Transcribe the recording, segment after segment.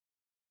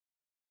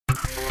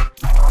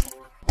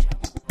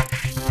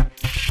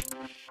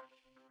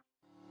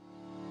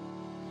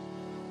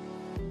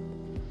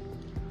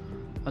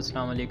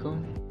Assalamu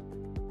alaikum.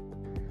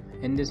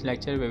 In this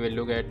lecture we will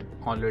look at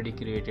already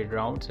created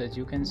routes. As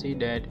you can see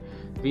that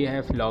we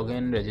have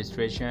login,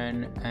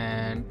 registration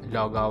and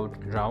logout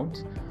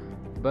routes,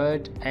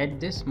 but at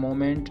this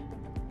moment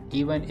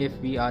even if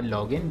we are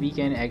login we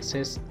can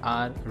access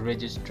our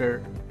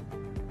registration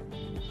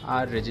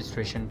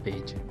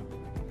page.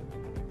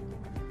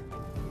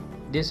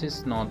 This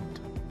is not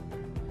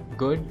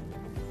good.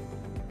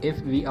 If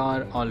we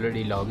are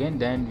already logged in,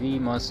 then we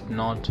must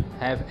not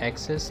have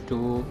access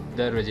to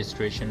the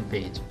registration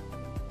page.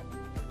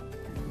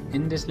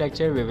 In this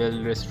lecture we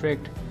will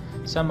restrict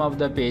some of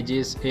the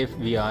pages if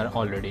we are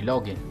already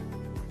logged in.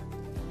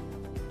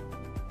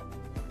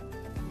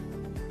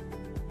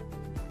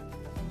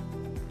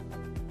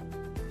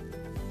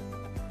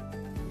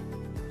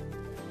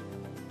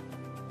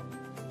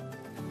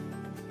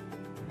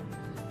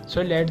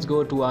 So let's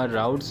go to our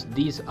routes.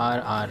 These are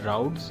our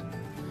routes,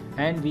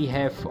 and we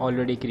have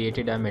already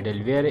created a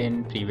middleware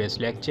in previous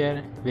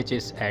lecture, which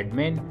is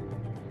admin,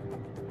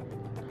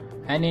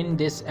 and in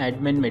this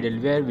admin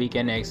middleware we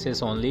can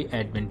access only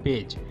admin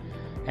page,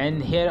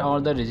 and here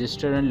are the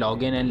register and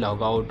login and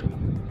logout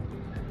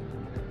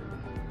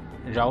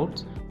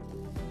routes.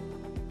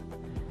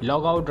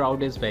 Logout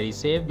route is very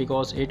safe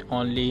because it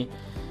only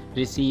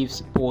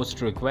receives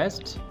post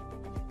requests.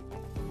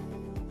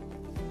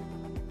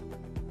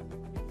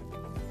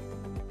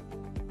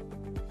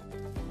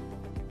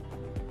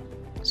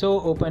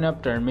 So open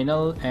up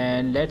terminal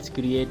and let's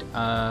create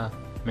a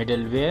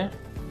middleware.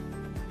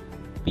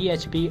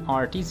 PHP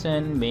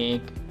artisan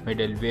make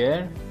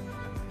middleware,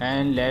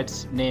 and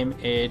let's name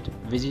it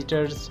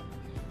visitors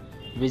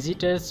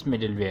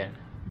middleware.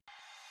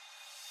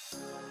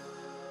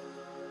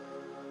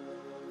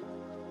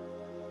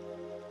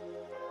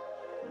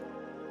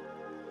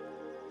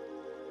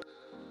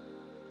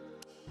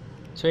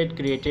 So it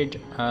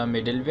created a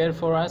middleware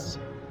for us.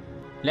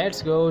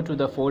 Let's go to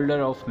the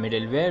folder of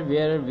middleware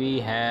where we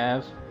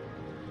have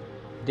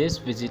this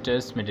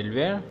visitors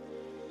middleware,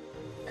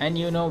 and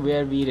you know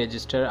where we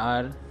register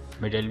our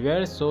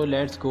middleware. So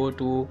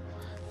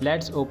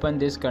let's open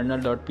this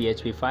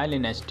kernel.php file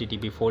in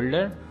http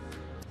folder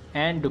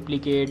and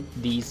duplicate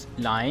these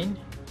line,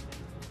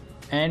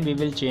 and we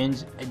will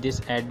change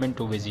this admin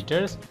to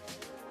visitors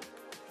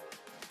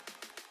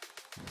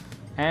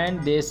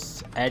and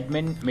this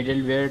admin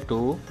middleware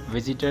to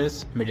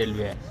visitors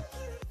middleware.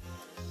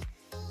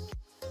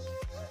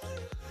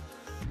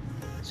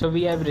 So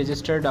we have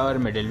registered our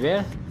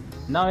middleware.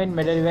 Now in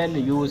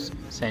middleware use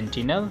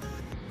Sentinel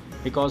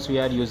because we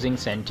are using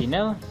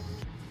Sentinel,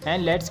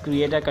 and let's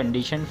create a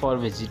condition for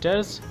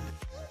visitors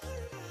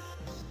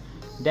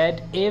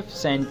that if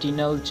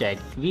Sentinel check,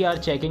 we are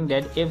checking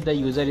that if the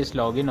user is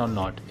login or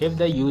not. If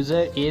the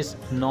user is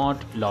not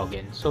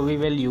login, so we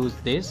will use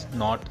this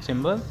not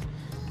symbol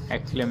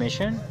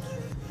exclamation.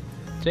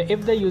 So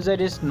if the user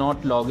is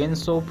not login,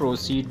 so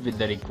proceed with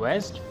the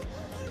request,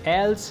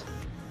 else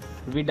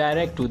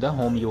redirect to the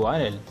home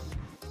URL.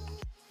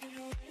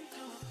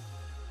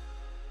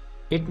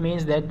 It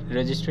means that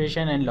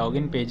registration and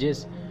login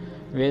pages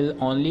will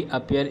only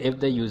appear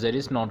if the user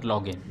is not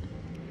logged in.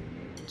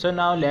 So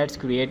now let's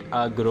create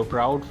a group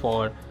route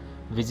for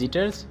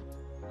visitors.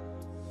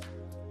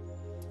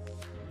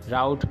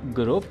 Route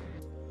group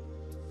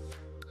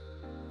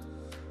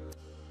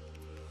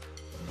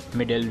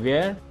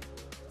middleware,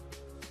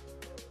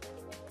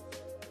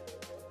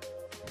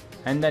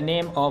 and the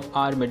name of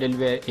our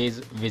middleware is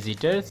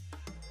visitors.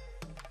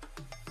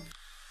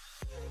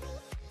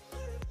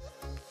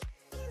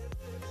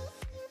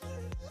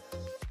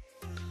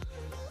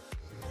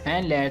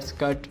 And let's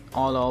cut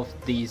all of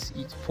these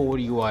 4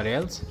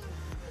 URLs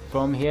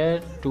from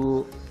here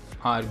to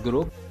our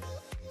group,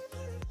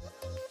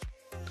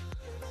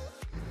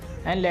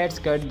 and let's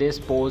cut this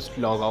post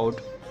logout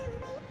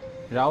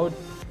route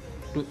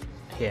to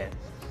here.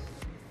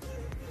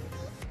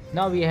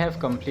 Now we have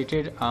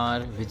completed our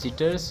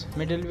visitors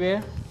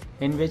middleware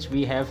in which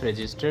we have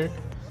registered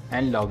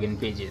and login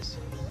pages.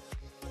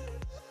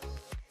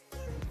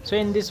 So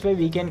in this way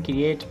we can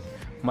create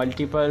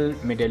multiple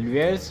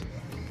middlewares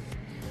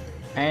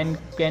and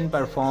can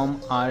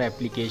perform our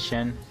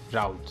application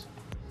routes.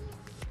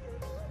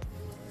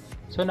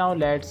 So now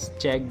let's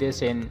check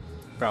this in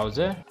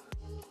browser.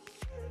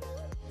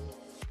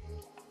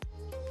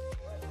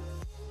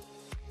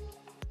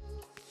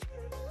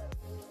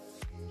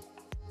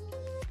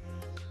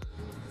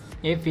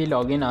 If we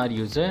log in our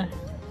user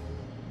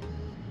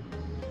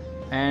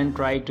and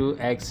try to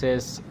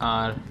access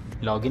our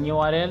login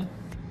URL,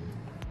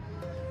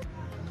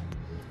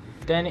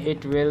 then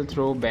it will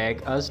throw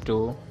back us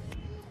to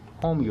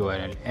home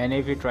URL, and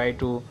if we try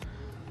to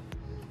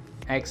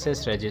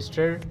access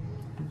register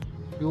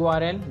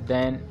URL,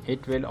 then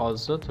it will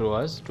also throw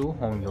us to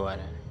home URL.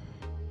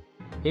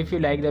 If you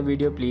like the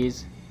video,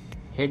 please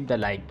hit the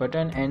like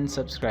button and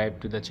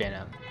subscribe to the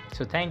channel.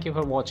 So thank you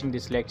for watching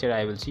this lecture.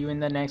 I will see you in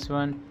the next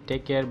one.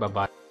 Take care. Bye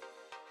bye.